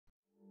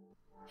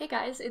Hey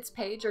guys, it's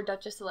Paige, or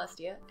Duchess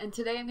Celestia, and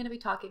today I'm going to be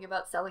talking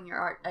about selling your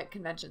art at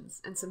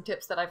conventions and some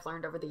tips that I've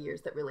learned over the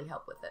years that really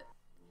help with it.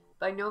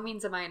 By no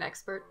means am I an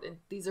expert, and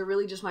these are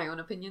really just my own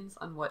opinions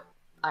on what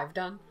I've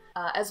done.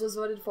 As was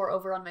voted for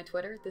over on my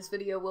Twitter, this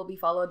video will be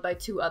followed by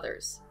two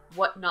others: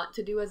 what not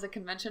to do as a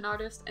convention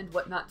artist and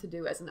what not to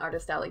do as an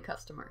Artist Alley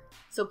customer.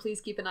 So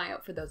please keep an eye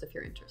out for those if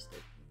you're interested.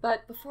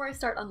 But before I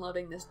start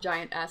unloading this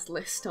giant-ass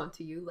list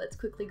onto you, let's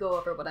quickly go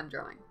over what I'm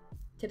drawing.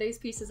 Today's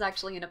piece is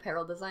actually an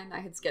apparel design I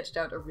had sketched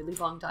out a really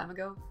long time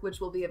ago, which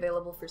will be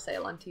available for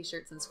sale on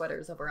t-shirts and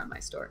sweaters over on my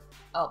store.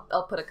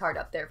 I'll put a card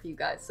up there for you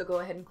guys, so go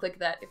ahead and click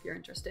that if you're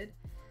interested,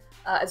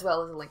 as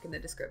well as a link in the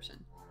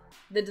description.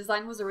 The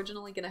design was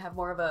originally going to have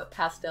more of a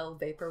pastel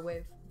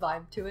vaporwave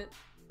vibe to it,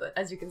 but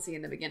as you can see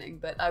in the beginning,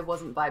 but I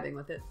wasn't vibing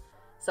with it,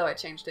 so I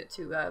changed it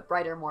to a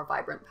brighter, more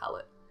vibrant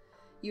palette.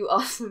 You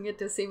also get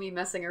to see me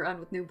messing around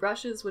with new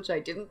brushes, which I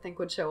didn't think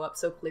would show up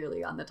so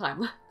clearly on the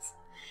time-lapse.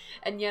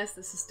 And yes,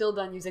 this is still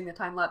done using the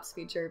time-lapse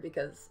feature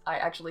because I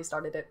actually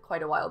started it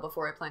quite a while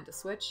before I planned to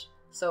switch,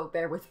 so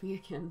bear with me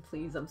again,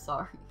 please, I'm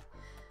sorry.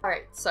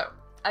 Alright, so,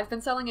 I've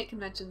been selling at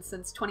conventions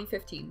since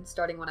 2015,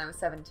 starting when I was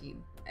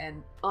 17,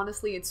 and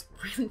honestly it's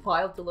really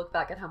wild to look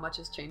back at how much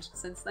has changed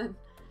since then.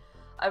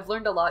 I've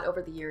learned a lot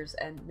over the years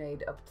and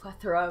made a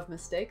plethora of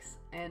mistakes,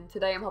 and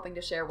today I'm hoping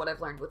to share what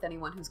I've learned with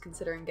anyone who's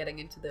considering getting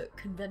into the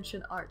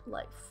convention art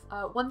life.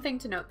 One thing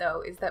to note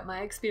though is that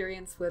my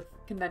experience with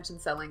convention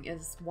selling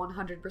is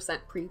 100%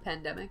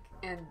 pre-pandemic,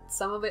 and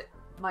some of it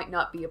might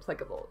not be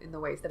applicable in the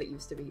ways that it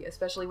used to be,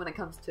 especially when it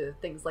comes to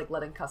things like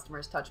letting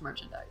customers touch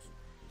merchandise.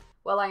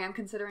 While I am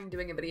considering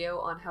doing a video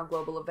on how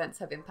global events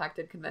have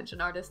impacted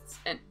convention artists,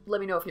 and let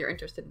me know if you're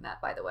interested in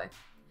that, by the way.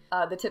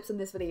 The tips in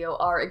this video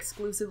are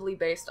exclusively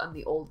based on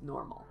the old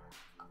normal.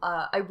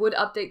 I would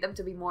update them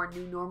to be more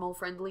new normal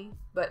friendly,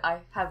 but I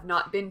have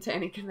not been to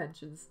any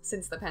conventions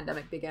since the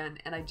pandemic began,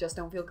 and I just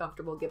don't feel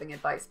comfortable giving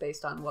advice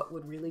based on what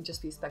would really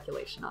just be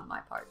speculation on my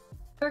part.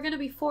 There are going to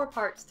be 4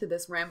 parts to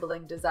this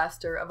rambling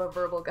disaster of a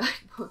verbal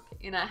guidebook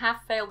in a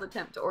half-failed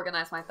attempt to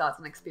organize my thoughts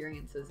and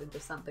experiences into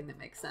something that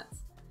makes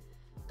sense.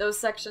 Those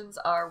sections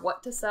are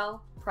what to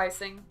sell,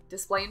 pricing,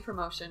 display and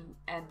promotion,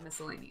 and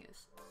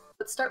miscellaneous.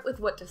 Let's start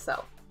with what to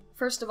sell.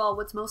 First of all,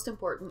 what's most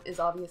important is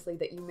obviously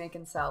that you make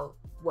and sell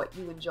what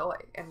you enjoy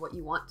and what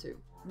you want to.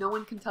 No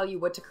one can tell you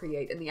what to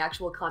create, and the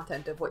actual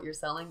content of what you're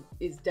selling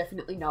is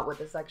definitely not what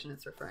this section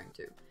is referring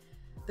to.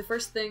 The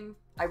first thing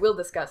I will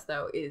discuss,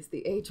 though, is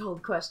the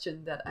age-old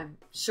question that I'm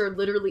sure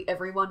literally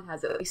everyone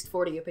has at least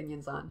 40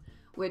 opinions on,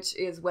 which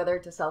is whether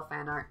to sell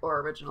fan art or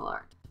original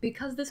art.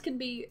 Because this can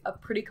be a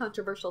pretty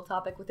controversial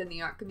topic within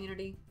the art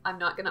community, I'm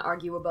not going to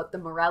argue about the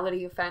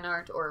morality of fan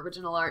art or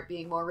original art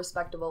being more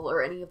respectable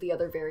or any of the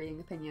other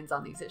varying opinions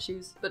on these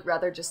issues, but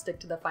rather just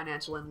stick to the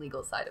financial and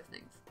legal side of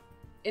things.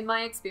 In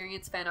my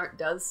experience, fan art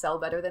does sell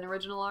better than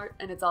original art,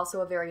 and it's also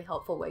a very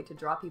helpful way to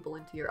draw people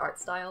into your art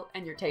style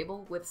and your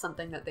table with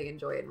something that they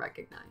enjoy and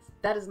recognize.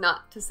 That is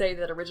not to say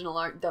that original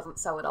art doesn't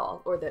sell at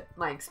all, or that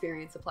my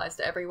experience applies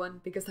to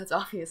everyone, because that's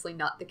obviously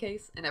not the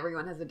case, and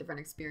everyone has a different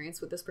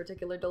experience with this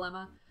particular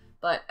dilemma.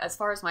 But as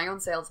far as my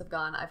own sales have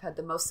gone, I've had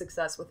the most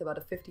success with about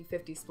a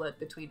 50-50 split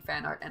between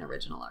fan art and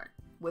original art,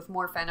 with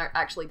more fan art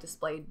actually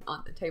displayed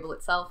on the table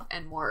itself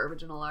and more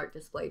original art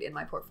displayed in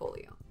my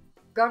portfolio.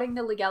 Regarding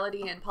the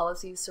legality and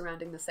policies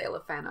surrounding the sale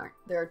of fan art,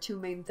 there are 2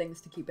 main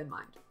things to keep in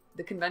mind: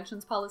 the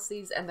convention's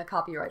policies and the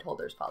copyright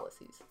holders'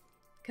 policies.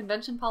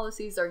 Convention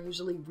policies are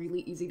usually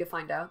really easy to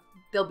find out.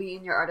 They'll be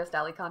in your Artist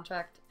Alley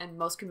contract, and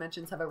most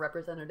conventions have a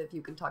representative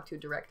you can talk to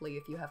directly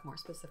if you have more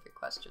specific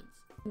questions.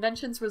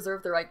 Conventions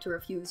reserve the right to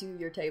refuse you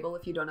your table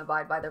if you don't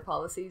abide by their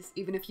policies,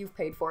 even if you've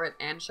paid for it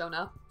and shown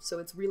up, so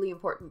it's really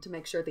important to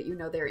make sure that you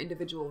know their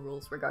individual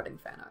rules regarding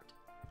fan art.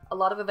 A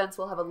lot of events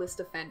will have a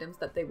list of fandoms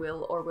that they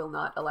will or will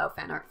not allow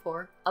fan art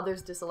for,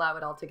 others disallow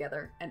it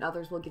altogether, and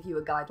others will give you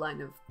a guideline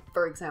of,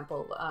 for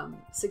example,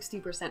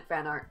 60%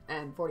 fan art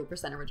and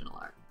 40% original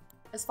art.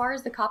 As far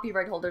as the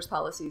copyright holders'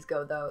 policies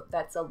go, though,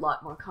 that's a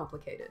lot more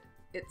complicated.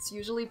 It's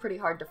usually pretty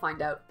hard to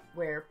find out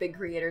where big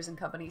creators and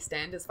companies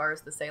stand as far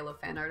as the sale of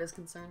fan art is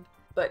concerned,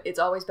 but it's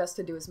always best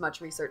to do as much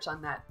research on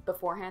that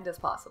beforehand as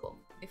possible.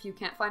 If you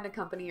can't find a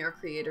company or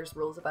creator's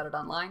rules about it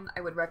online,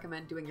 I would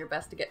recommend doing your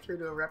best to get through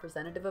to a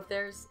representative of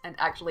theirs and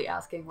actually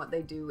asking what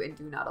they do and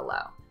do not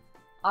allow.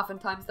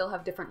 Oftentimes they'll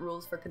have different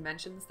rules for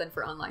conventions than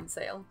for online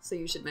sale, so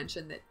you should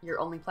mention that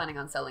you're only planning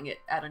on selling it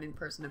at an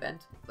in-person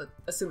event, but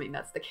assuming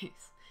that's the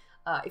case.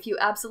 If you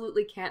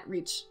absolutely can't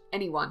reach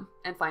anyone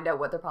and find out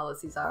what their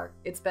policies are,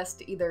 it's best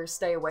to either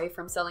stay away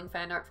from selling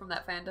fan art from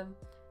that fandom,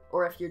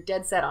 or if you're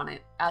dead set on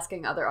it,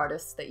 asking other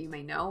artists that you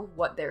may know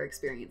what their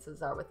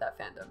experiences are with that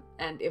fandom,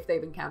 and if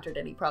they've encountered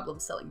any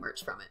problems selling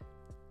merch from it.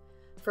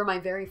 For my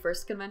very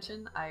first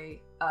convention, I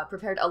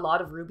prepared a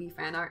lot of Ruby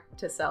fan art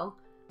to sell,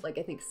 like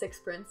I think 6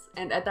 prints,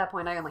 and at that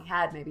point I only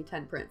had maybe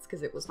 10 prints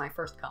because it was my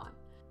first con.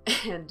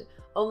 And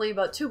only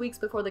about 2 weeks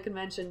before the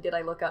convention did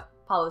I look up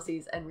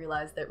policies and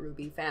realize that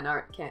Ruby fan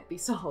art can't be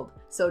sold,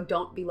 so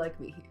don't be like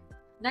me.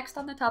 Next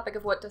on the topic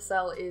of what to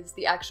sell is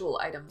the actual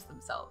items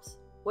themselves.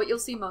 What you'll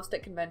see most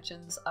at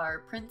conventions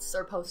are prints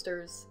or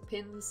posters,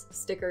 pins,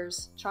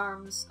 stickers,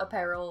 charms,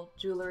 apparel,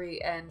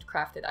 jewelry, and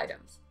crafted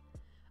items.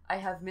 I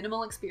have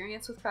minimal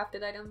experience with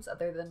crafted items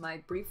other than my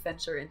brief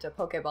venture into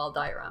Pokeball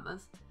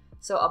dioramas,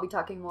 so I'll be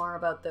talking more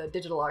about the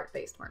digital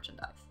art-based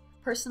merchandise.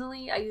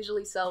 Personally, I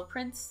usually sell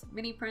prints,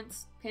 mini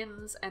prints,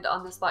 pins, and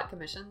on-the-spot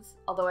commissions,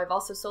 although I've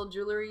also sold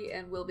jewelry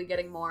and will be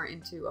getting more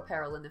into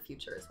apparel in the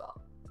future as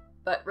well.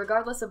 But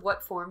regardless of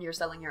what form you're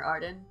selling your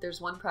art in, there's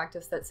one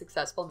practice that's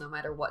successful no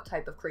matter what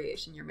type of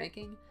creation you're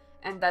making,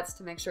 and that's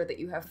to make sure that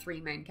you have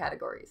three main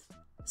categories.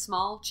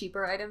 Small,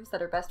 cheaper items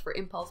that are best for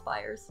impulse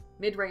buyers,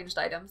 mid-ranged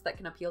items that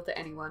can appeal to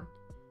anyone,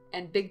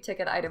 and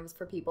big-ticket items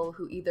for people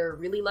who either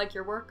really like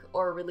your work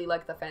or really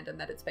like the fandom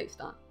that it's based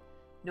on.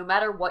 No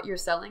matter what you're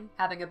selling,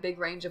 having a big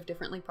range of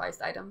differently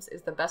priced items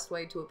is the best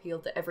way to appeal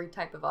to every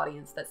type of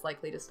audience that's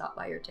likely to stop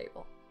by your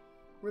table.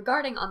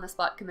 Regarding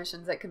on-the-spot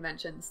commissions at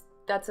conventions,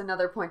 that's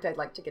another point I'd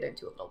like to get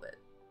into a little bit.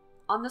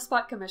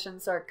 On-the-spot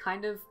commissions are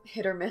kind of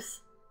hit or miss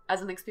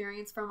as an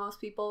experience for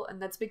most people,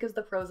 and that's because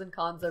the pros and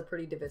cons are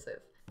pretty divisive.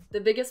 The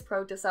biggest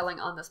pro to selling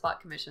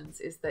on-the-spot commissions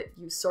is that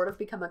you sort of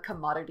become a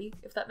commodity,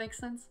 if that makes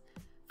sense.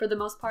 For the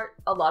most part,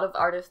 a lot of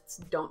artists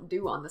don't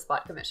do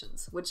on-the-spot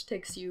commissions, which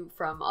takes you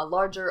from a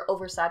larger,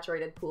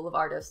 oversaturated pool of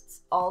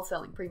artists all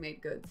selling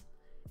pre-made goods,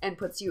 and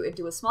puts you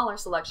into a smaller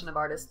selection of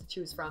artists to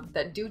choose from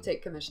that do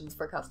take commissions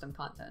for custom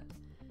content.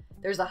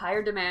 There's a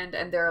higher demand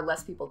and there are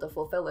less people to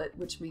fulfill it,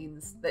 which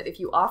means that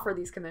if you offer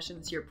these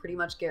commissions, you're pretty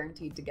much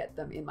guaranteed to get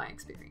them in my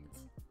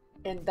experience.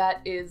 And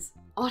that is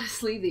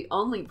honestly the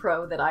only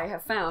pro that I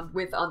have found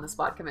with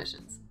on-the-spot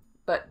commissions.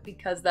 But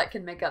because that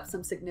can make up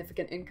some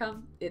significant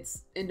income,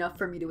 it's enough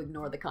for me to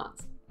ignore the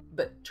cons.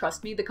 But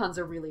trust me, the cons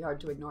are really hard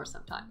to ignore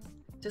sometimes.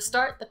 To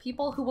start, the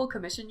people who will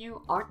commission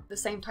you aren't the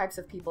same types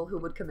of people who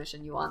would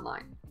commission you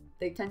online.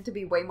 They tend to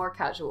be way more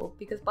casual,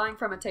 because buying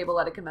from a table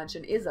at a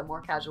convention is a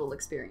more casual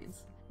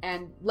experience,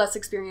 and less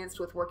experienced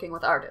with working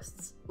with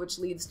artists, which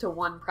leads to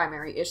one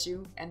primary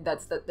issue, and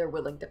that's that they're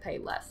willing to pay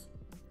less.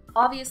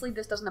 Obviously,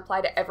 this doesn't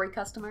apply to every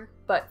customer,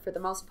 but for the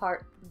most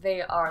part,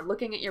 they are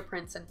looking at your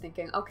prints and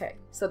thinking, okay,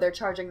 so they're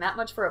charging that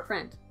much for a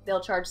print,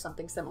 they'll charge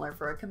something similar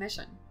for a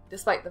commission,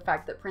 despite the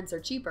fact that prints are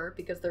cheaper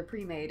because they're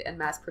pre-made and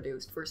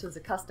mass-produced versus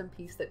a custom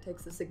piece that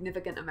takes a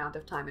significant amount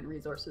of time and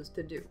resources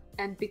to do.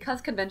 And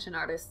because convention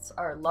artists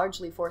are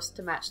largely forced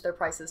to match their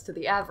prices to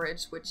the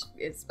average, which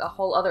is a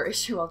whole other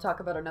issue I'll talk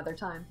about another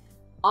time,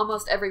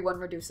 almost everyone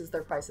reduces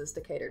their prices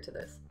to cater to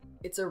this.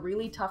 It's a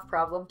really tough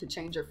problem to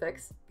change or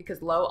fix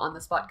because low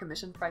on-the-spot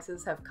commission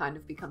prices have kind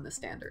of become the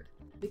standard.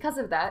 Because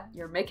of that,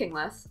 you're making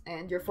less,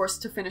 and you're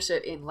forced to finish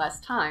it in less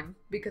time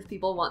because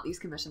people want these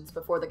commissions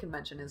before the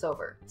convention is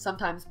over,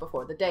 sometimes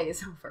before the day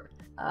is over.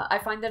 I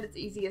find that it's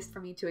easiest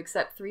for me to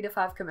accept 3 to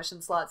 5 commission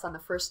slots on the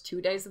first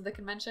 2 days of the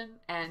convention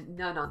and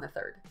none on the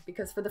third,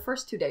 because for the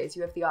first 2 days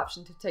you have the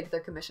option to take their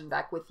commission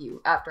back with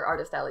you after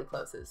Artist Alley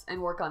closes and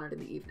work on it in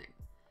the evening.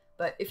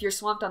 But if you're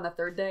swamped on the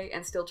third day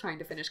and still trying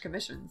to finish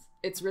commissions,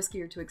 it's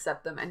riskier to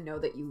accept them and know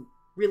that you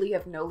really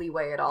have no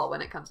leeway at all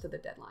when it comes to the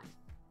deadline.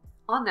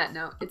 On that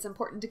note, it's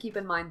important to keep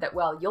in mind that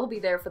while you'll be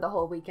there for the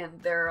whole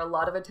weekend, there are a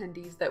lot of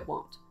attendees that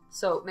won't.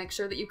 So make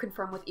sure that you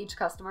confirm with each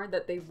customer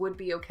that they would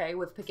be okay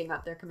with picking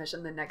up their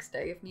commission the next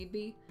day if need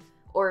be,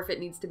 or if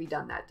it needs to be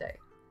done that day.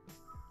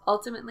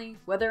 Ultimately,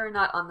 whether or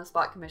not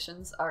on-the-spot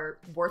commissions are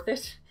worth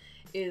it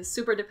is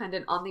super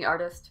dependent on the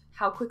artist,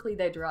 how quickly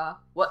they draw,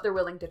 what they're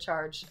willing to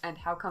charge, and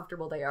how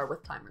comfortable they are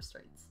with time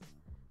restraints.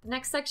 The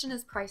next section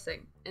is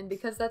pricing, and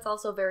because that's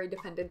also very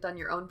dependent on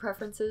your own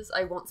preferences,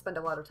 I won't spend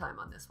a lot of time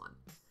on this one.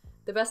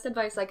 The best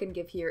advice I can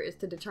give here is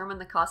to determine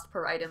the cost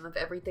per item of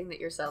everything that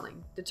you're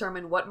selling,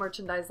 determine what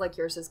merchandise like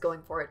yours is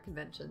going for at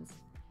conventions,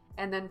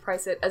 and then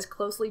price it as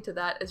closely to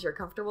that as you're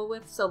comfortable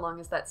with, so long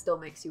as that still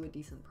makes you a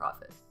decent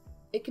profit.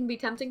 It can be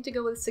tempting to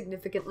go with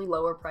significantly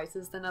lower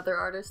prices than other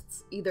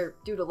artists, either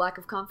due to lack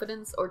of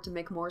confidence or to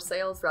make more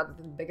sales rather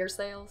than bigger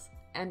sales.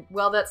 And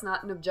while that's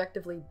not an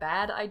objectively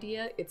bad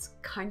idea, it's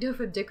kind of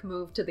a dick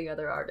move to the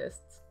other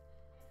artists.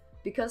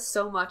 Because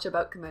so much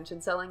about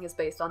convention selling is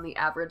based on the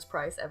average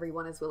price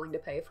everyone is willing to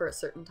pay for a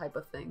certain type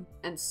of thing,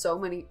 and so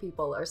many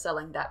people are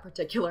selling that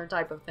particular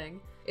type of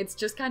thing, it's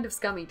just kind of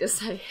scummy to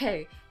say,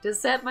 hey, to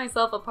set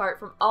myself apart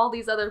from all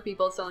these other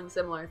people selling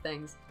similar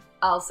things,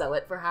 I'll sell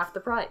it for half the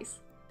price.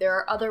 There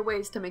are other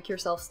ways to make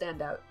yourself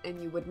stand out,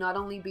 and you would not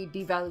only be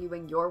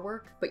devaluing your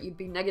work, but you'd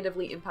be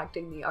negatively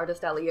impacting the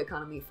Artist Alley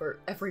economy for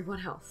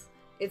everyone else.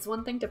 It's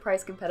one thing to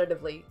price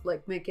competitively,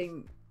 like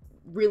making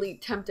really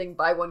tempting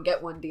buy one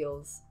get one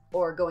deals,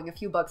 or going a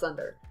few bucks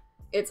under.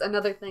 It's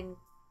another thing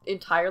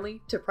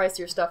entirely to price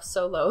your stuff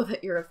so low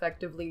that you're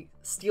effectively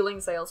stealing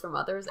sales from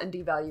others and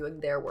devaluing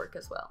their work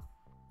as well.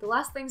 The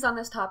last things on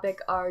this topic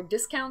are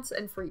discounts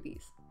and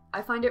freebies.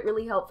 I find it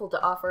really helpful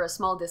to offer a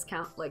small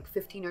discount, like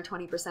 15 or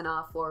 20%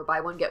 off or buy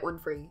one get one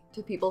free,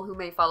 to people who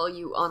may follow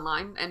you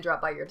online and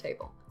drop by your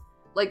table.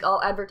 Like,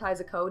 I'll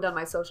advertise a code on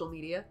my social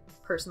media.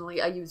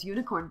 Personally, I use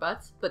unicorn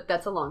butts, but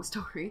that's a long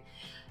story.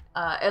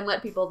 And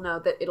let people know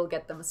that it'll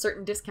get them a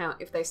certain discount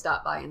if they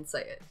stop by and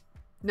say it.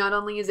 Not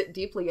only is it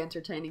deeply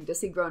entertaining to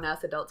see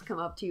grown-ass adults come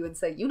up to you and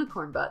say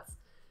unicorn butts,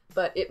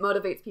 but it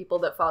motivates people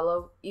that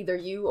follow either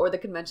you or the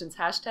convention's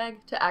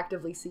hashtag to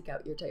actively seek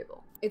out your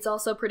table. It's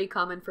also pretty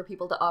common for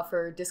people to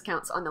offer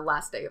discounts on the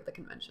last day of the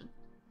convention.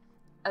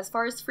 As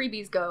far as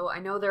freebies go, I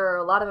know there are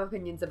a lot of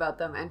opinions about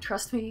them, and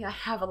trust me, I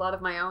have a lot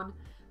of my own,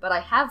 but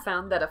I have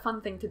found that a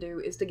fun thing to do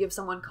is to give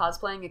someone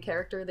cosplaying a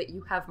character that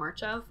you have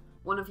merch of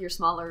one of your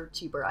smaller,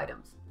 cheaper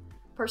items.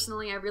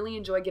 Personally, I really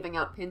enjoy giving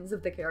out pins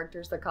of the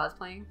characters they're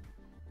cosplaying.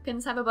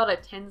 Pins have about a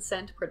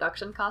 10-cent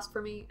production cost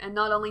for me, and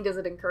not only does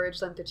it encourage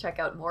them to check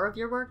out more of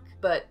your work,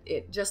 but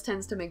it just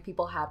tends to make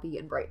people happy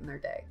and brighten their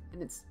day,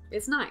 and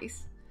it's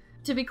nice.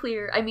 To be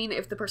clear, I mean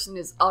if the person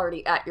is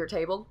already at your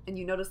table and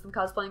you notice them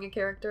cosplaying a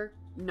character,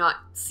 not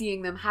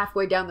seeing them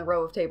halfway down the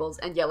row of tables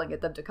and yelling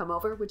at them to come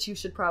over, which you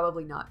should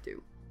probably not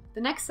do.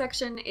 The next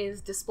section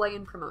is display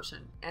and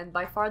promotion, and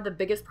by far the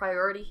biggest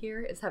priority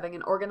here is having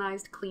an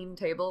organized, clean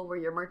table where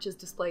your merch is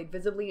displayed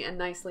visibly and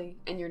nicely,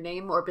 and your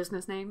name or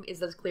business name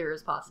is as clear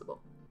as possible.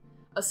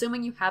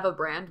 Assuming you have a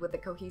brand with a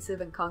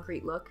cohesive and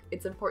concrete look,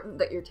 it's important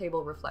that your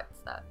table reflects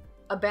that.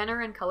 A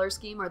banner and color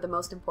scheme are the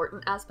most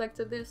important aspects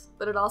of this,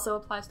 but it also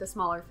applies to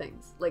smaller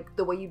things, like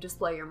the way you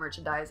display your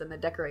merchandise and the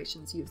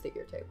decorations used at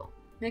your table.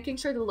 Making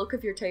sure the look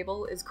of your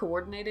table is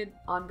coordinated,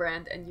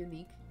 on-brand, and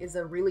unique is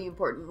a really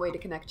important way to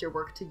connect your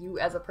work to you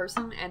as a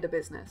person and a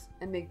business,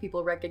 and make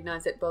people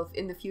recognize it both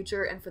in the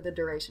future and for the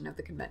duration of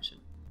the convention.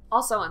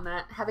 Also on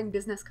that, having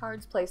business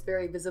cards placed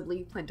very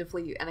visibly,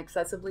 plentifully, and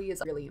accessibly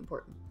is really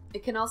important.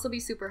 It can also be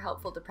super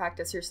helpful to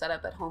practice your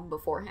setup at home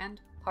beforehand,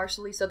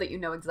 partially so that you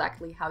know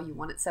exactly how you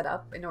want it set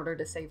up in order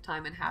to save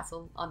time and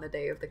hassle on the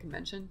day of the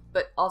convention,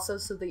 but also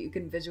so that you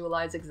can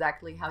visualize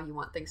exactly how you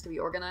want things to be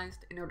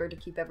organized in order to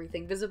keep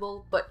everything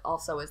visible, but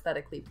also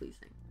aesthetically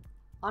pleasing.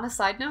 On a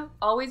side note,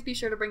 always be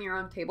sure to bring your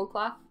own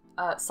tablecloth.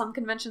 Some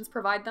conventions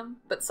provide them,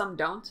 but some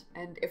don't,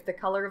 and if the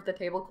color of the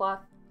tablecloth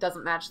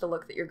doesn't match the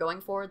look that you're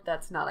going for,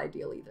 that's not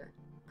ideal either.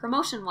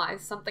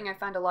 Promotion-wise, something I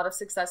found a lot of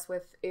success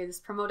with is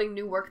promoting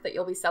new work that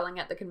you'll be selling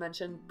at the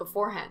convention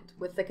beforehand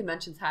with the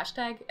convention's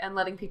hashtag and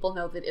letting people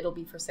know that it'll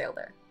be for sale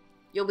there.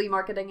 You'll be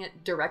marketing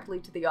it directly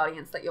to the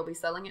audience that you'll be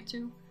selling it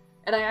to,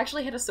 and I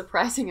actually had a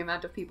surprising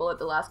amount of people at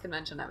the last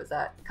convention I was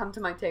at come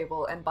to my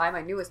table and buy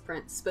my newest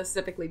print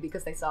specifically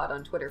because they saw it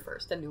on Twitter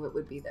first and knew it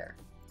would be there.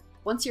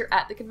 Once you're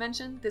at the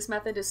convention, this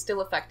method is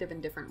still effective in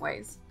different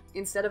ways.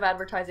 Instead of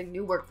advertising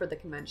new work for the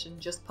convention,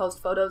 just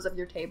post photos of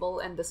your table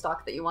and the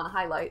stock that you want to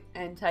highlight,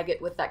 and tag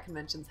it with that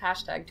convention's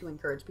hashtag to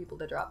encourage people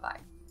to drop by.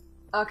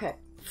 Okay,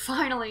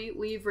 finally,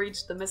 we've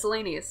reached the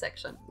miscellaneous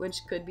section, which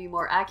could be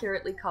more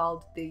accurately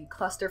called the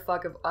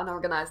clusterfuck of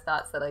unorganized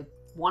thoughts that I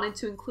wanted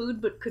to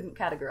include but couldn't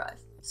categorize.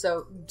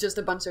 So, just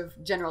a bunch of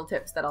general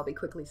tips that I'll be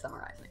quickly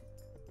summarizing.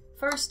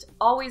 First,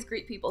 always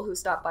greet people who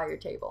stop by your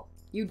table.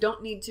 You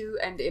don't need to,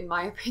 and in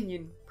my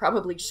opinion,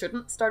 probably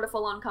shouldn't start a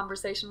full-on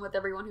conversation with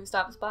everyone who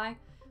stops by,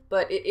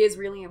 but it is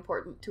really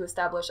important to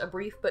establish a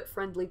brief but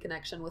friendly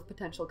connection with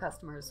potential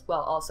customers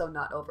while also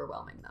not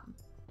overwhelming them.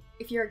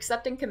 If you're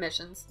accepting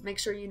commissions, make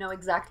sure you know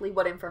exactly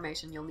what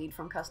information you'll need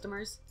from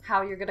customers,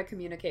 how you're going to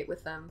communicate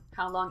with them,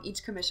 how long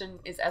each commission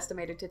is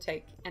estimated to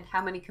take, and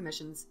how many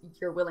commissions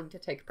you're willing to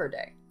take per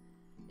day.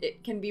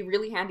 It can be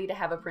really handy to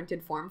have a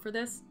printed form for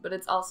this, but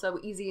it's also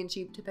easy and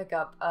cheap to pick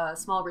up a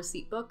small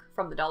receipt book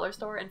from the dollar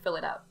store and fill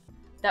it out.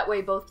 That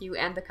way both you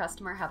and the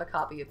customer have a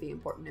copy of the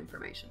important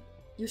information.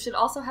 You should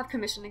also have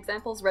commission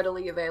examples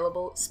readily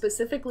available,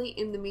 specifically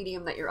in the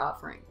medium that you're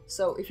offering.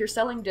 So if you're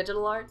selling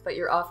digital art but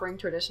you're offering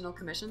traditional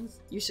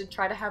commissions, you should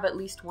try to have at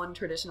least one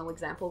traditional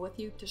example with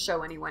you to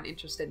show anyone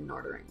interested in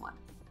ordering one.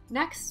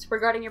 Next,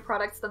 regarding your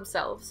products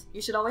themselves,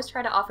 you should always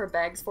try to offer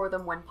bags for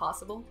them when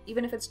possible,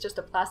 even if it's just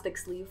a plastic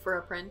sleeve for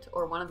a print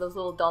or one of those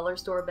little dollar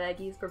store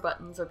baggies for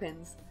buttons or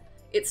pins.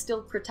 It's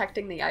still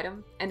protecting the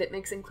item, and it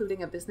makes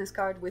including a business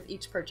card with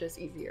each purchase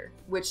easier,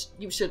 which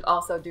you should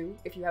also do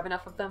if you have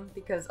enough of them,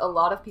 because a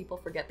lot of people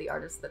forget the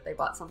artist that they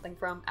bought something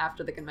from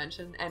after the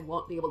convention and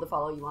won't be able to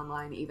follow you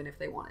online even if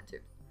they wanted to.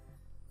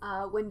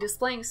 When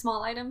displaying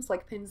small items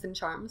like pins and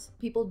charms,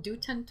 people do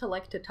tend to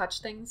like to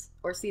touch things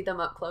or see them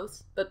up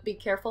close, but be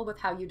careful with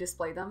how you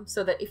display them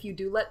so that if you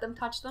do let them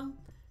touch them,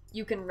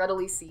 you can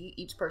readily see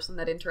each person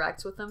that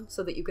interacts with them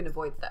so that you can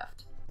avoid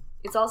theft.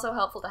 It's also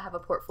helpful to have a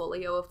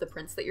portfolio of the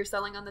prints that you're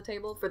selling on the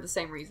table for the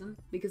same reason,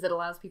 because it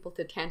allows people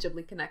to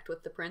tangibly connect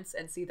with the prints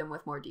and see them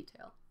with more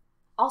detail.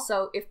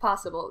 Also, if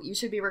possible, you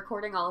should be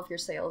recording all of your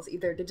sales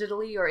either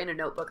digitally or in a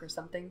notebook or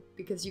something,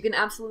 because you can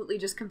absolutely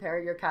just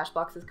compare your cash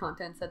box's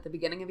contents at the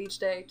beginning of each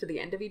day to the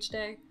end of each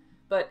day,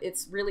 but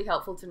it's really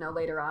helpful to know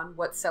later on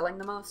what's selling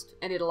the most,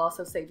 and it'll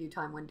also save you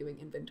time when doing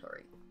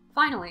inventory.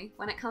 Finally,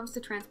 when it comes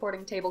to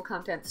transporting table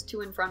contents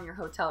to and from your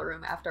hotel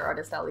room after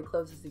Artist Alley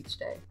closes each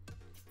day,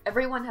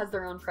 everyone has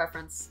their own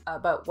preference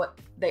about what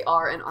they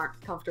are and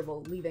aren't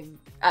comfortable leaving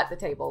at the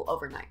table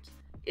overnight.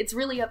 It's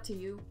really up to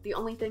you. The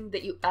only thing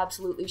that you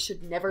absolutely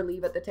should never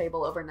leave at the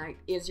table overnight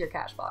is your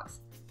cash box.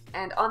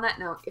 And on that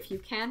note, if you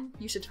can,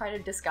 you should try to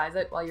disguise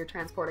it while you're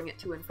transporting it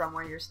to and from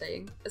where you're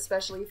staying,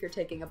 especially if you're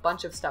taking a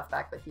bunch of stuff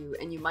back with you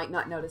and you might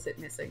not notice it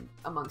missing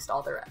amongst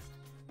all the rest.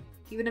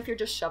 Even if you're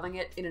just shoving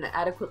it in an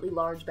adequately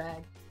large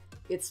bag,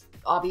 it's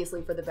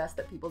obviously for the best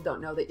that people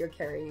don't know that you're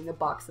carrying a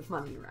box of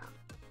money around.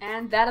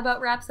 And that about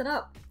wraps it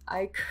up.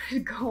 I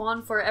could go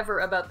on forever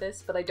about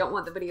this, but I don't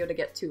want the video to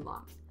get too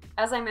long.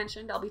 As I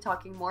mentioned, I'll be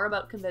talking more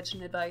about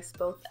convention advice,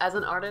 both as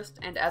an artist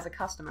and as a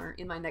customer,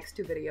 in my next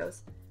 2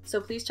 videos, so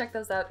please check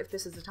those out if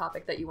this is a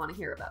topic that you want to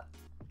hear about.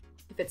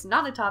 If it's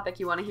not a topic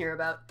you want to hear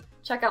about,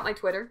 check out my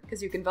Twitter,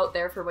 because you can vote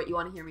there for what you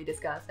want to hear me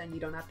discuss, and you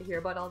don't have to hear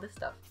about all this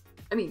stuff.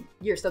 I mean,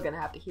 you're still going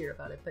to have to hear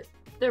about it, but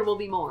there will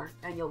be more,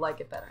 and you'll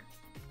like it better.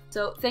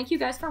 So thank you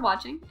guys for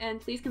watching,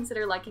 and please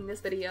consider liking this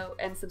video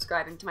and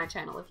subscribing to my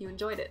channel if you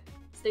enjoyed it.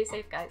 Stay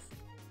safe, guys.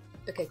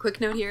 Okay, quick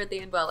note here at the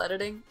end while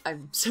editing.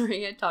 I'm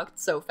sorry I talked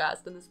so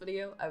fast in this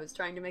video. I was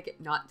trying to make it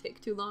not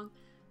take too long.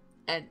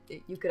 And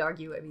you could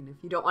argue, I mean,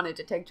 if you don't want it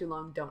to take too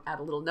long, don't add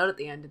a little note at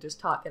the end and just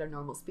talk at a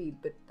normal speed,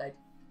 but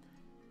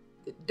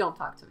don't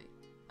talk to me.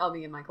 I'll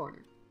be in my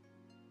corner.